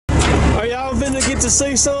Are y'all finna get to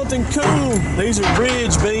see something cool? These are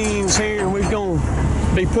bridge beams here, and we're gonna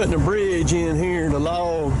be putting a bridge in here, the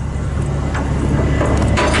log.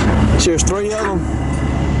 There's 3 of them.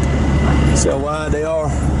 See how wide they are.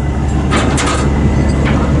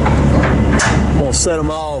 I'm gonna set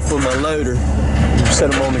them off with my loader.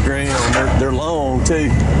 Set them on the ground. They're long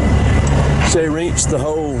too. So they reach the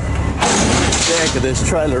whole deck of this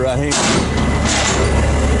trailer right here.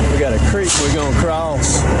 We got a creek we're gonna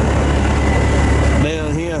cross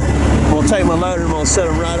down here. I'm gonna take my loader, I'm gonna set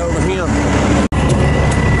them right over here.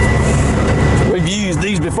 We've used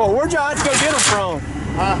these before. Where'd y'all have to go get them from?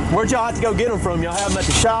 Huh? Where'd y'all have to go get them from? Y'all have them at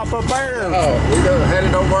the shop up there? Oh, we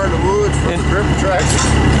headed over in the woods for the gripper tractor.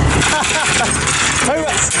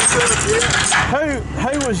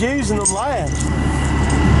 Who was using them last?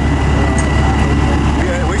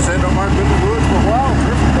 Yeah, we sent them over in the woods for a while.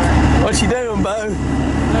 Gripper tractor. What you doing, Bo?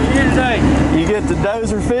 I'm here today. You get the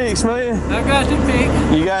dozer fixed, man? I got it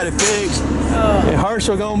fixed. You got it fixed? And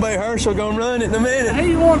Herschel gonna run it in a minute.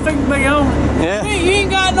 Hey, you want to fix me on? Yeah. You ain't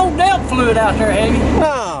got no depth fluid out there, have you?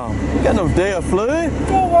 No, you got no DEF fluid.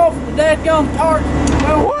 Go off the dadgum park.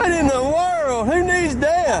 Well, What in the world? Who needs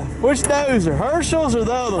DEF? Which dozer? Herschel's or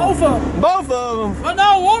the other one? both of them. Both of them. Well,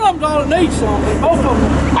 no, one of them's all it needs something. Both of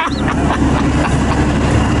them.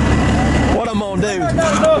 What I'm gonna do? I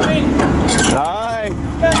got enough in it. Alright.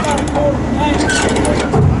 Got about a quarter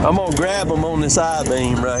tank. I'm gonna grab them on this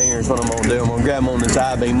I-beam right here is what I'm gonna do. I'm gonna grab them on this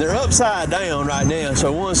I-beam. They're upside down right now,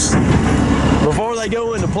 so before they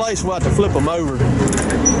go into place, we'll have to flip them over.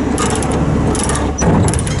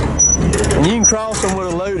 And you can cross them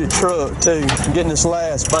with a loaded truck too. I'm getting this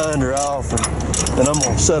last binder off, and then I'm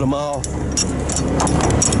gonna set them off.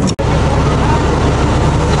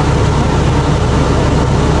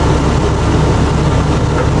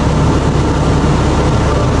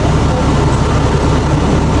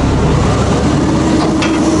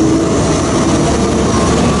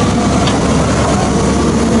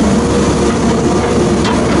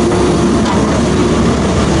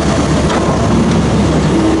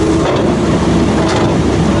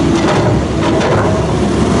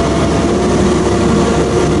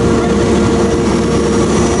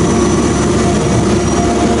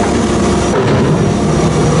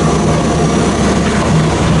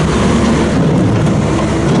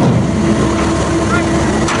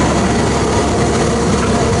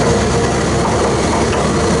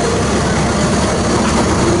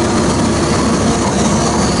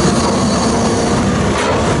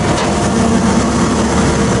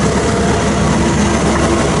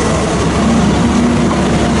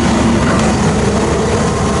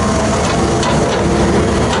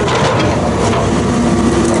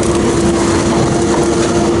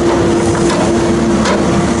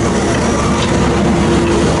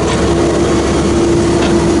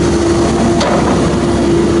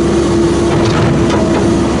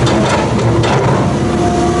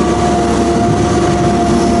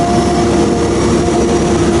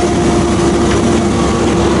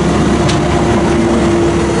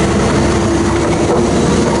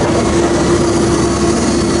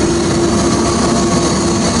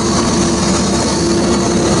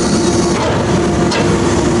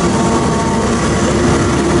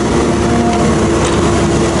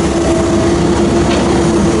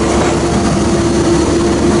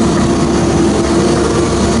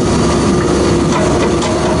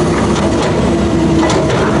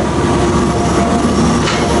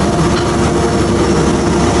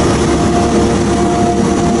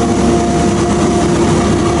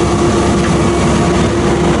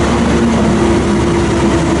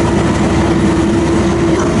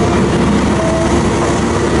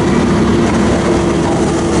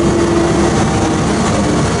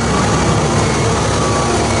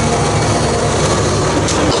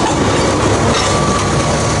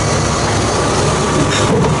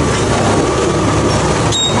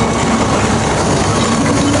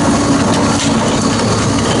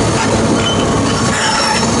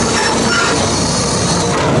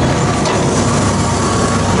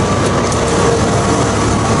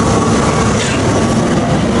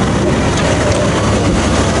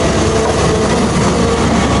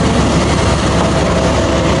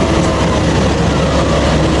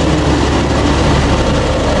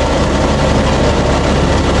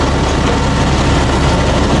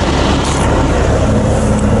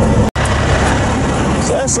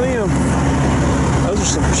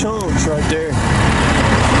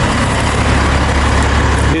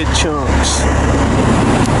 chunks.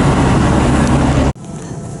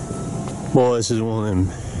 Boy, this is one of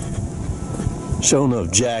them showing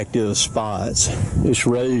up jacked up spots. This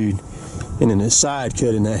road and then the side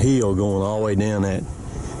cut in that hill going all the way down that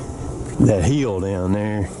that hill down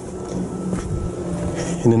there.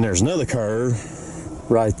 And then there's another curve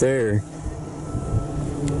right there.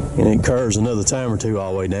 And it curves another time or two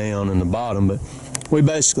all the way down in the bottom. But we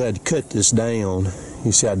basically had to cut this down.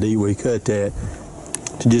 You see how deep we cut that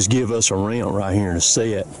to just give us a ramp right here to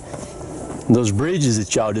set. Those bridges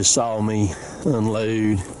that y'all just saw me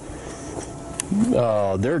unload,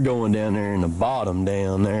 they're going down there in the bottom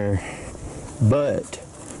down there. But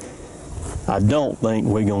I don't think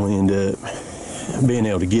we're going to end up being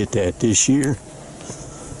able to get that this year,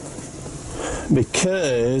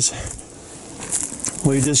 because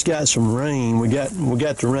we just got some rain. We got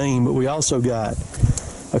the rain, but we also got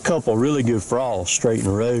a couple really good frosts straight in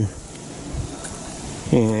a row.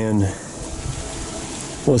 And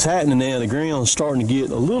what's happening now, the ground's starting to get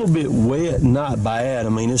a little bit wet, not bad. I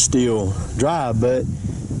mean, it's still dry, but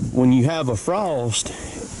when you have a frost,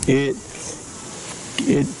 it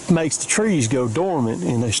makes the trees go dormant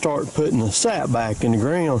and they start putting the sap back in the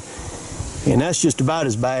ground. And that's just about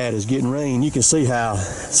as bad as getting rain. You can see how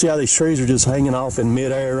these trees are just hanging off in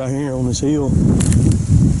midair right here on this hill.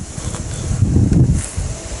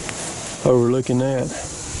 Overlooking that.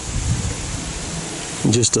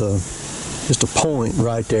 Just a point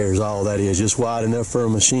right there is all that is. Just wide enough for a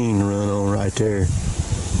machine to run on right there.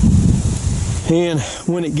 And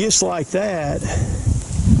when it gets like that,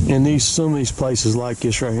 and some of these places like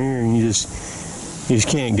this right here, and you just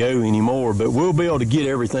can't go anymore. But we'll be able to get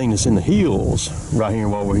everything that's in the hills right here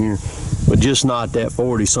while we're here, but just not that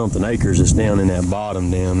 40-something acres that's down in that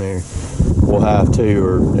bottom down there. We'll have to,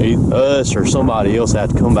 or us or somebody else have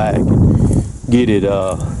to come back and get it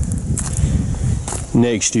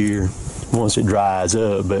next year once it dries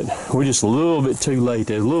up. But we're just a little bit too late.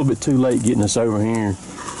 They're a little bit too late getting us over here,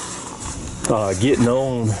 getting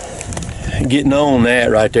on that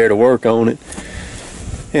right there to work on it.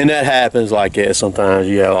 And that happens like that sometimes.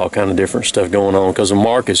 You have all kind of different stuff going on because the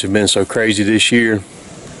markets have been so crazy this year.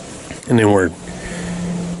 And then we're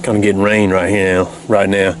kind of getting rain right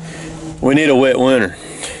now. We need a wet winter.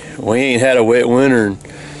 We ain't had a wet winter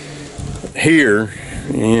here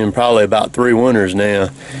in probably about 3 winters now.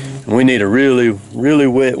 We need a really, really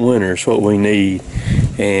wet winter is what we need.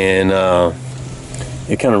 And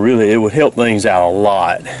it would help things out a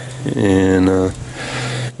lot. And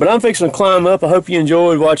but I'm fixing to climb up. I hope you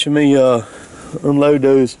enjoyed watching me unload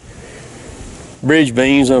those bridge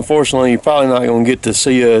beams. Unfortunately, you're probably not going to get to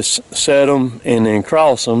see us set them and then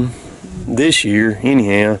cross them this year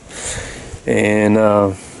anyhow. And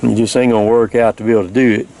it just ain't going to work out to be able to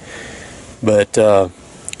do it. But like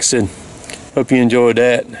I said, hope you enjoyed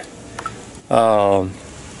that.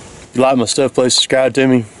 If you like my stuff, please subscribe to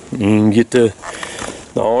me. You can get the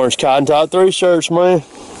Orange Cotton Top 3 shirts, man.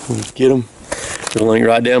 Get them. There's a link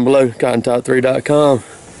right down below, cottontop3.com.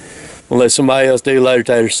 We'll let somebody else do later,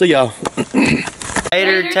 taters. See y'all.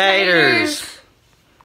 Tater taters.